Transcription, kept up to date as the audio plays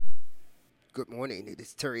Good morning. It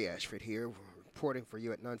is Terry Ashford here, reporting for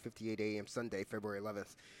you at 9:58 a.m. Sunday, February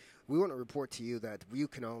 11th. We want to report to you that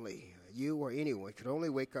you or anyone, could only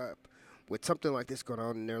wake up with something like this going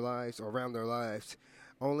on in their lives or around their lives,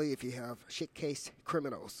 only if you have ShitCase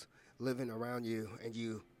criminals living around you and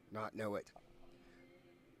you not know it.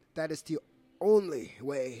 That is the only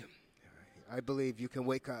way I believe you can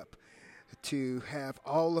wake up to have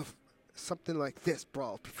all of something like this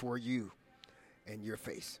brought before you and your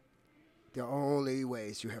face. The only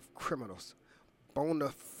ways you have criminals,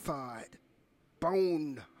 bona fide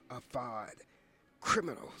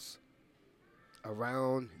criminals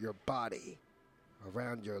around your body,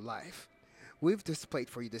 around your life. We've displayed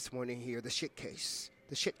for you this morning here the ShitCase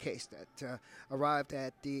that arrived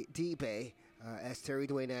at the D-Bay as Terry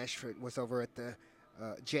Dwayne Ashford was over at the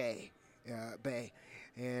J Bay.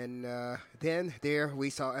 And then there we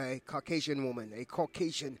saw a Caucasian woman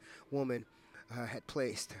had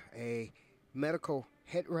placed a medical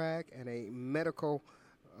head rag and a medical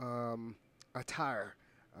attire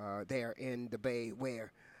there in the bay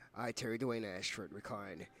where I, Terry Dwayne Ashford,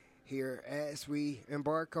 recline here as we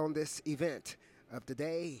embark on this event of the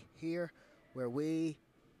day here where we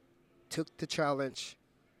took the challenge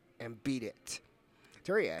and beat it.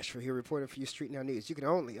 Terry Ashford here reporting for you Street Now News. You can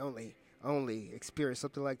only experience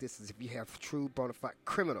something like this if you have true bona fide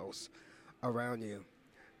criminals around you.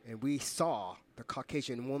 And we saw the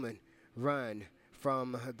Caucasian woman run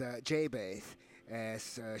from the J-Bay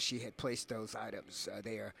as she had placed those items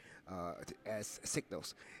there as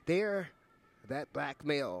signals. There, that black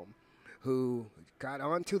male who got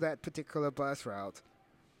onto that particular bus route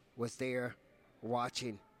was there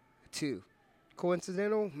watching too.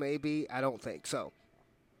 Coincidental? Maybe. I don't think so.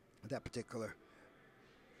 That particular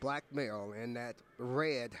black male in that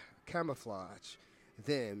red camouflage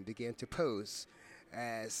then began to pose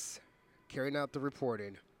as carrying out the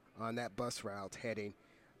reporting on that bus route heading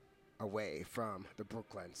away from the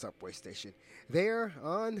Brooklyn subway station. There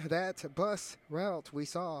on that bus route, we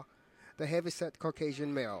saw the heavyset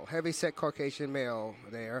Caucasian male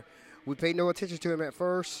there. We paid no attention to him at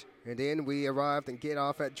first, and then we arrived and got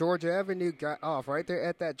off at Georgia Avenue, got off right there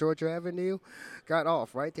at that Georgia Avenue.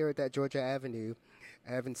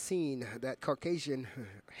 Having seen that Caucasian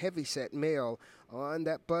heavyset male on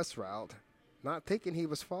that bus route, not thinking he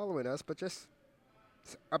was following us, but just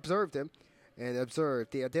observed him and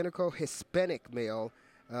observed the identical Hispanic male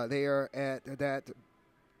there at that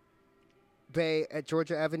bay at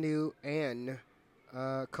Georgia Avenue and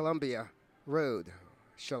Columbia Road,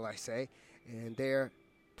 shall I say, and they're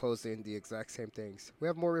posing the exact same things. We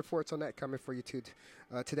have more reports on that coming for you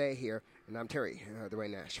today here, and I'm Terry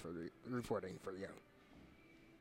Dwayne Ashford reporting for you.